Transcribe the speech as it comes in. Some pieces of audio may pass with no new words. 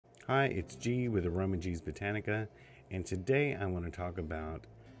Hi, it's G with Aroma G's Botanica, and today I want to talk about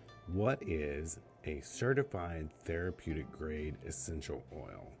what is a certified therapeutic grade essential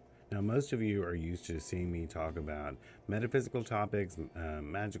oil. Now, most of you are used to seeing me talk about metaphysical topics,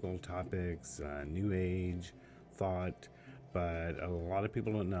 magical topics, new age thought, but a lot of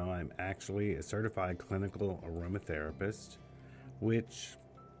people don't know I'm actually a certified clinical aromatherapist, which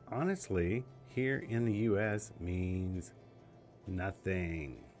honestly, here in the US means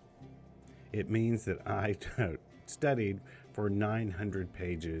nothing. It means that I studied for 900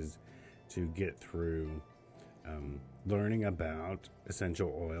 pages to get through learning about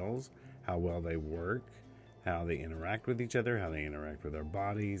essential oils, how well they work, how they interact with each other, how they interact with our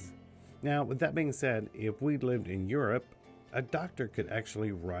bodies. Now, with that being said, if we lived in Europe, a doctor could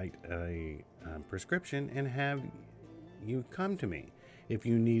actually write a prescription and have you come to me if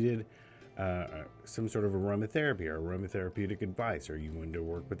you needed some sort of aromatherapy or aromatherapeutic advice, or you wanted to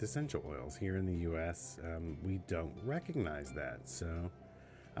work with essential oils. Here in the US, we don't recognize that. So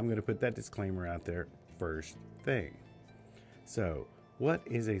I'm going to put that disclaimer out there first thing. So what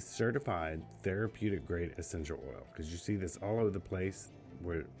is a certified therapeutic grade essential oil? Because you see this all over the place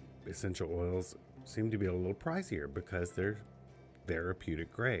where essential oils seem to be a little pricier because they're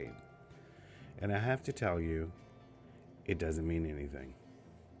therapeutic grade. And I have to tell you, it doesn't mean anything.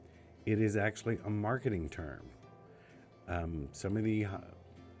 It is actually a marketing term. Some of the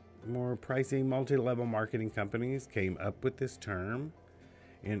more pricey multi-level marketing companies came up with this term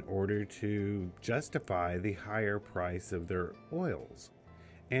in order to justify the higher price of their oils.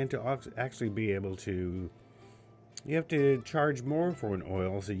 And to actually be able to, you have to charge more for an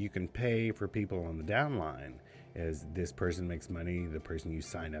oil so you can pay for people on the downline. As this person makes money, the person you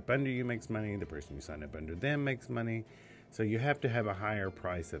sign up under you makes money, the person you sign up under them makes money. So you have to have a higher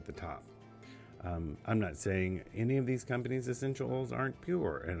price at the top. I'm not saying any of these companies' essential oils aren't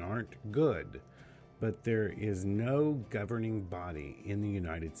pure and aren't good, but there is no governing body in the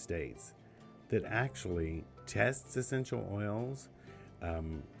United States that actually tests essential oils,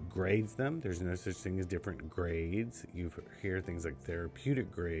 grades them. There's no such thing as different grades. You hear things like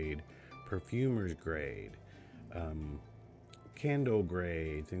therapeutic grade, perfumer's grade, candle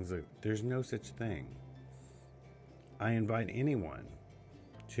grade, things like, there's no such thing. I invite anyone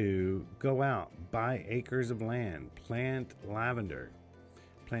to go out, buy acres of land, plant lavender,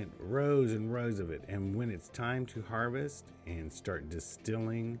 plant rows and rows of it, and when it's time to harvest and start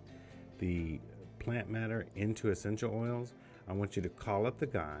distilling the plant matter into essential oils, I want you to call up the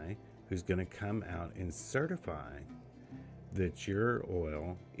guy who's going to come out and certify that your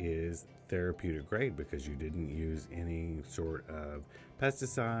oil is therapeutic grade because you didn't use any sort of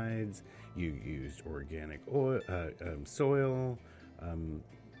pesticides, you used organic oil, soil.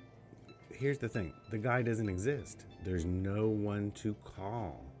 Here's the thing, the guy doesn't exist. There's no one to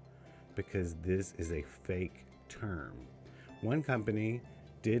call because this is a fake term. One company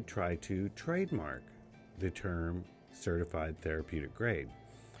did try to trademark the term certified therapeutic grade.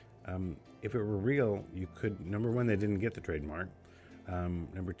 If it were real, you could, number one, they didn't get the trademark.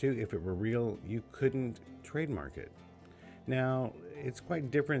 Number two, if it were real, you couldn't trademark it. Now, it's quite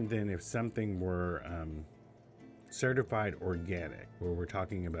different than if something were certified organic, where we're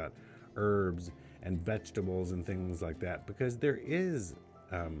talking about herbs and vegetables and things like that, because there is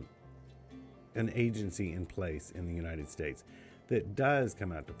an agency in place in the United States that does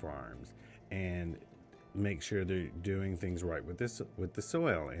come out to farms and make sure they're doing things right with the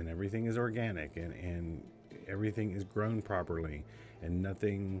soil, and everything is organic and everything is grown properly, and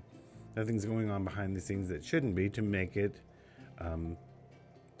nothing's going on behind the scenes that shouldn't be to make it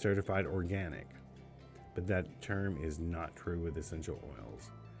certified organic. But that term is not true with essential oils.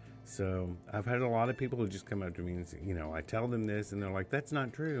 So I've had a lot of people who just come up to me and say, I tell them this and they're like, that's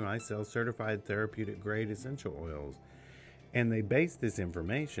not true. I sell certified therapeutic grade essential oils. And they base this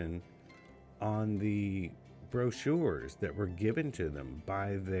information on the brochures that were given to them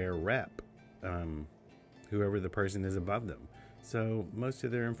by their rep, whoever the person is above them. So most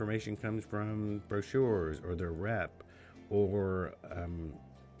of their information comes from brochures or their rep or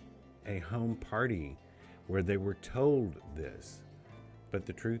a home party where they were told this. But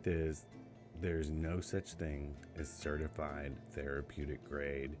the truth is, there's no such thing as certified therapeutic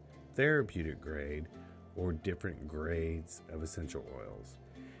grade, or different grades of essential oils.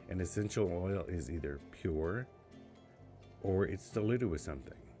 An essential oil is either pure or it's diluted with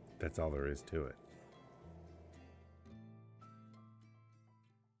something. That's all there is to it.